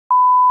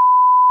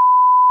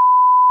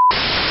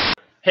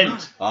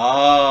Hint.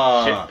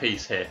 Ah. Ship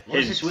piece here. What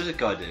does this wizard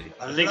guy do?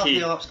 I think love he-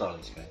 the art style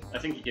of this game. I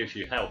think he gives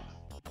you health.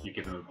 You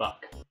give him a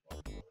buck. I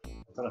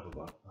don't know if I've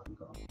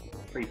got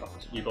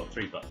 $3. You got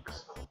 $3.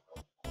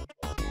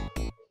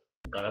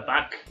 Got a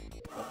back.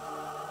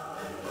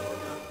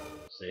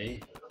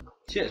 See?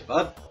 Cheers,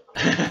 bud.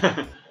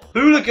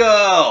 Hula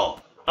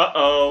girl!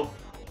 Uh-oh.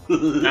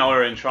 Now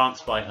we're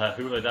entranced by her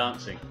hula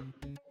dancing.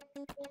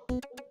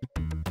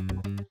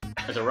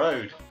 There's a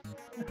road.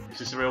 Is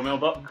this a real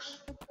mailbox?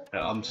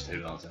 Yeah, I'm just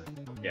hula dancing.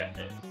 Yeah,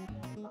 it is.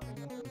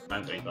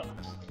 And $3.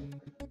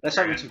 Let's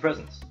open some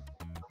presents.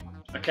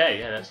 Okay,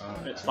 yeah,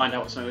 let's find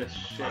out what some of this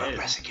shit is.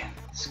 Press again.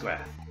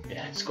 Square.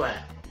 Yeah,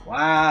 square.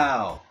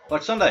 Wow.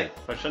 Like Sunday.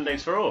 For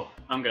Sundays for all.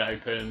 I'm gonna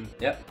open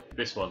Yep.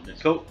 this one.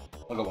 Cool.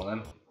 I got one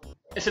then.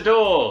 It's a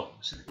door!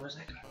 Where's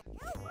that going?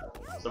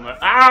 Somewhere.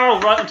 Ow!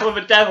 Right on top of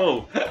a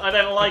devil! I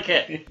don't like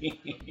it!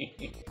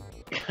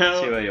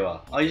 See where you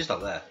are. Oh, you're just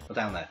up there. Or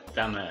down there.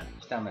 Down there.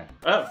 It's down there.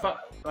 Oh,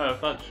 fuck. Oh,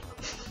 fudge.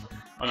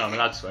 Oh no, I'm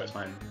allowed to swear, it's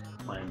my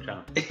own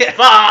channel. Yeah.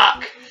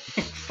 Fuck!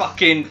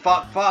 Fucking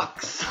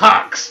fucks.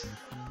 Sucks!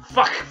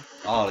 Fuck!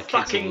 Oh, the kids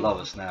Fucking- will love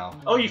us now.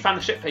 Oh, you found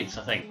the ship piece,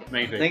 I think.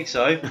 Maybe. I think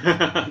so.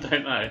 I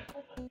don't know.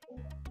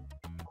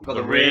 We've got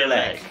the real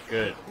egg.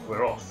 Good.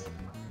 We're off.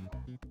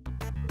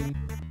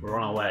 We're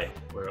on our way.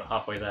 We're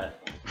halfway there.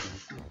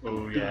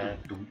 Oh yeah.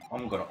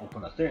 I'm gonna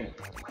open a thing.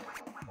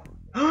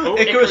 Oh,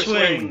 Icarus Icarus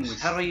wings!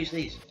 wings. How do I use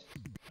these?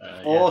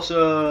 Yeah.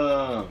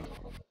 Awesome!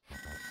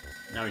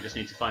 Now we just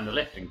need to find the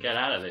lift and get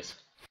out of this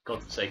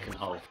godforsaken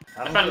hole.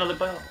 How I long found do-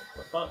 another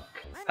buck.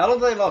 How long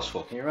do they last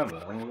for? Can you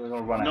remember? I'm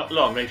gonna run out. Not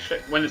long.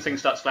 When the thing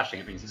starts flashing,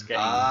 it means it's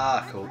getting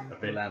Ah, cool. A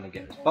bit. Land and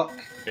get this buck.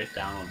 a bit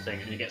down on the thing,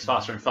 and it gets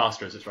faster and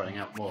faster as it's running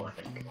out more,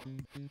 I think.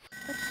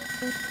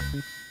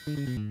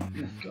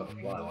 Gotta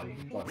fly while you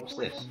can fly. What's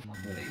this? I'm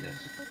gonna eat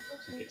this. I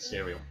think it's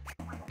cereal.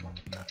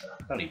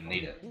 Don't even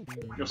need it.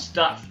 You're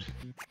stuffed.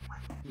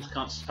 You just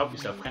can't help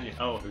yourself, can you?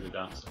 Oh, who's the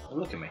dancer? Oh,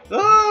 look at me.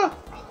 Ah!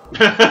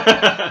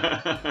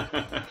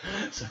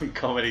 Some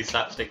comedy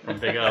slapstick from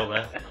Big Earl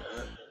there.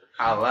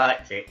 I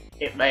liked it.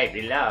 It made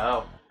me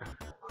laugh.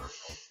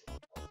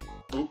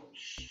 Ooh.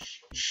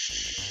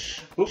 Shh.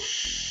 Oop.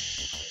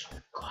 Shh.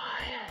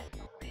 Quiet.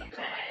 Be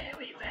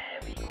very,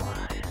 very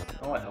quiet.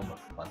 I like Elmer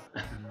Funk.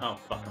 Oh,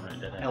 fuck, I'm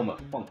dead end. Elmer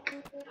Funk.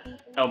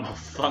 Elmer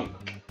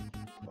Funk.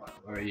 Right,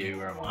 where are you?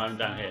 Where am I? I'm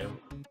down here.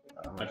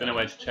 I don't know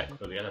where to check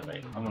for the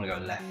elevator. I'm gonna go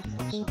left.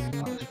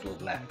 I'll explore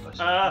left.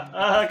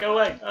 Go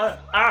away.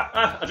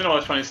 I don't know why I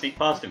was trying to sneak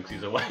past him because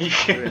he's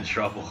awake. You're in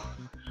trouble.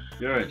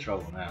 You're in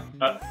trouble now.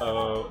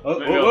 Uh-oh. Oh,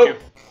 Maybe oh, I'll oh.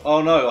 give-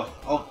 Oh no!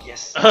 Oh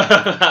yes!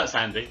 That's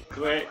handy.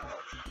 Quick.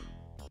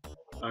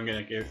 I'm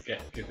gonna give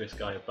this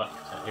guy a buck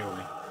to heal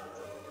me.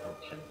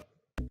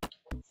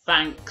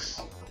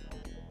 Thanks.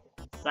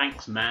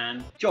 Thanks,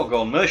 man. Jog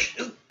on, mush.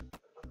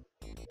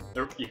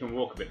 You can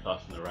walk a bit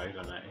faster on the road,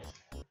 I noticed.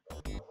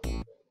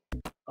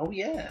 Oh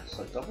yeah,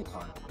 so double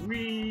time.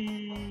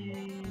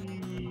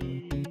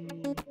 Whee!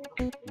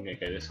 I'm gonna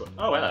go this way.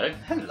 Oh, hello.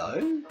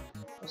 Hello.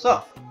 What's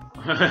up?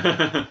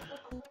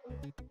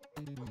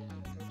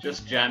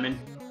 Just jamming.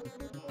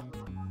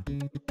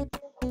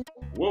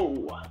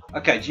 Whoa.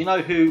 Okay, do you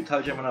know who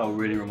Toejam and Earl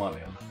really remind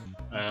me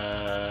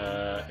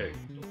of? Who?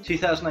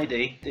 2000 AD,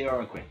 DR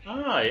and Queen.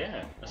 Ah,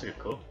 yeah. That's a good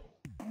call.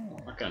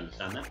 I can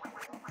understand that.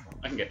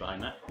 I can get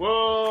behind that.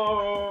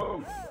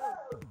 Whoa!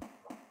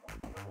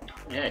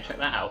 Yeah, check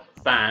that out.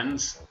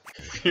 Fans.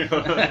 If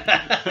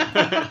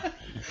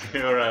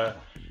you're a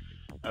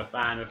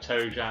fan of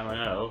Toejam and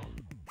Earl.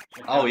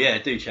 Oh yeah,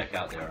 do check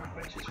out DR and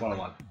Queen. It's one of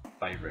my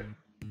favourite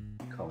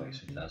comics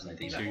from 2000 AD.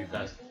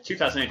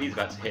 2000 AD is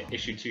about to hit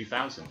issue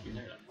 2000. You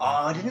know that? Oh,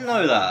 I didn't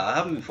know that. I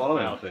haven't been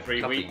following Well, it for a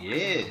 3 couple weeks. of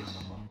years.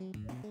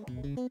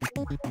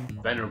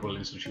 Venerable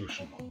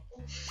institution.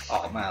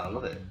 Oh man, I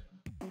love it.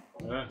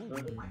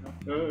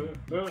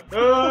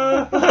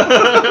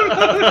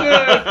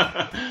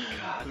 God,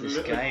 this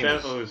Little game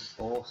devils. is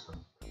awesome.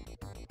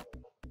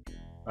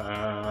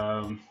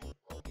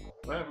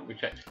 Where haven't we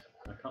checked?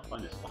 I can't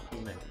find this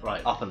fucking thing.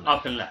 Right, Up and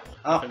up and left.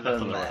 Up and left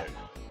and on the left. road.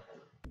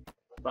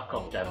 Fuck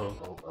off,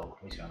 devil. Oh,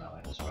 he's going that way,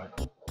 that's alright.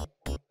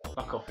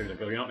 Fuck off, Hula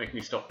Girl. You're not making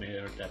me stop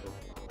near a devil.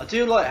 I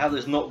do like how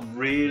there's not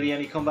really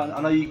any combat.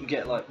 I know you can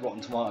get like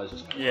Rotten Tomatoes or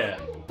something. Yeah.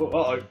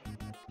 Uh-oh.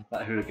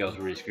 That Hula Girl's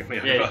really screwed me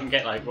Yeah, you over. can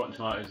get like Rotten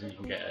Tomatoes and you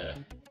can get a...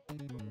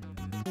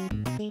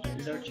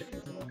 Is there a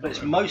chicken? But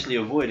it's mostly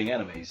avoiding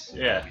enemies.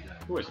 Yeah.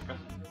 Oh, it's a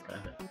present.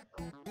 Okay.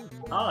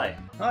 Hi.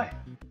 Hi.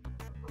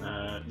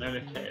 No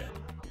lift here.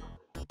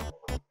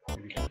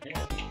 Maybe go here.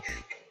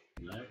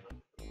 No.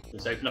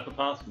 Let's open up a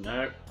path.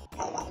 No.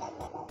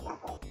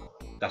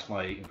 That's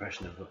my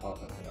impression of the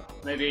apartment.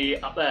 Maybe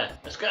up there.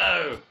 Let's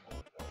go.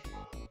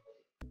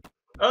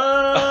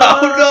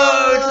 Oh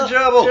no, it's a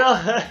gerbil!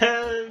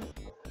 John!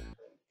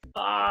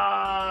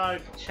 Ah!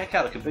 Check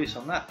out the caboose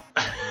on that.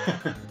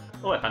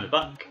 Oh, I found a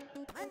buck.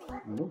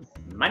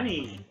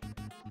 Money.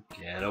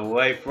 Get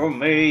away from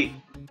me!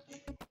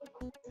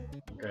 I'm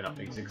going up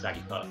these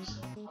zigzaggy paths.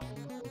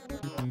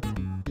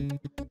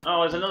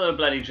 Oh, there's another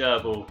bloody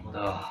gerbil.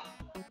 Oh.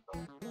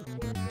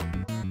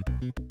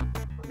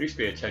 used to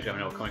be a Toejam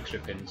and Earl comic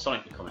strip in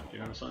Sonic the Comic. Do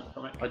you remember Sonic the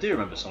Comic? I do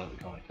remember Sonic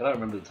the Comic. I don't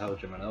remember the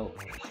Toejam and Earl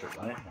strip,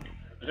 though.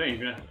 I don't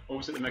even know. What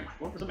was it?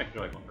 What was the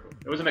Megadrive one called?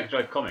 It was a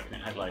Megadrive comic and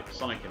it had like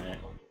Sonic in it.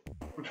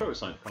 I'm sure it was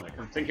Sonic the Comic.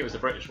 I think it was the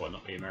British one,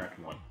 not the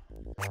American one.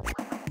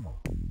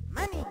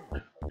 Money.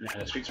 And it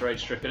had a Streets of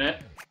Rage strip in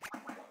it.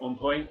 1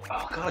 point.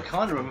 Oh god, I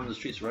kind of remember the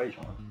Streets of Rage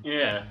one.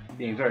 Yeah.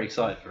 Being very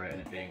excited for it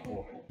and it being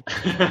awful.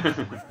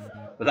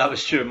 But that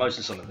was true of most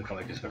of Sonic the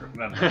Comic, as I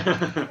remember.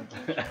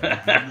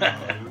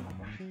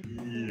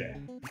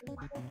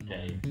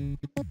 Yeah.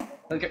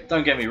 Okay.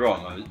 Don't get me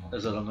wrong,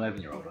 as an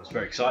 11-year-old, I was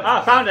very excited.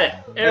 Ah, found it!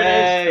 Here it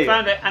is! Hey!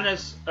 Found it! And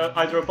there's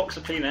either a box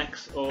of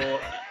Kleenex or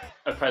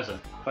a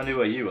present. If I knew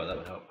where you were, that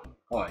would help.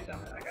 Oh,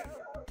 damn it, okay.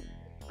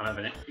 I'm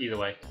having it, either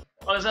way.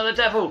 Oh, there's another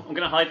devil! I'm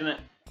gonna hide in it.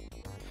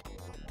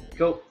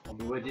 Cool, I'll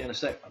be with you in a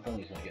sec. I don't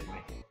think he's gonna get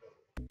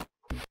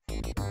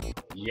me.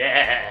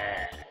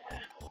 Yeah!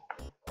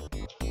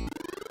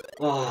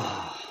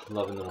 Oh,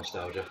 loving the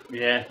nostalgia.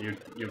 Yeah,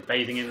 you're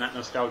bathing in that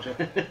nostalgia.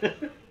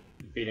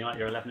 Feeling like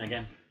you're 11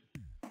 again.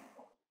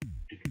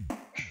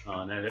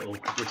 Oh no, little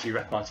witty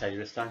repartee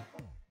this time.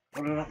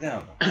 What did I knock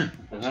down? I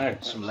don't know,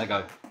 some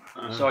Lego.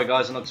 Sorry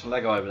guys, I knocked some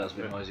Lego over, that's a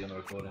bit noisy on the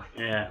recording.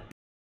 Yeah.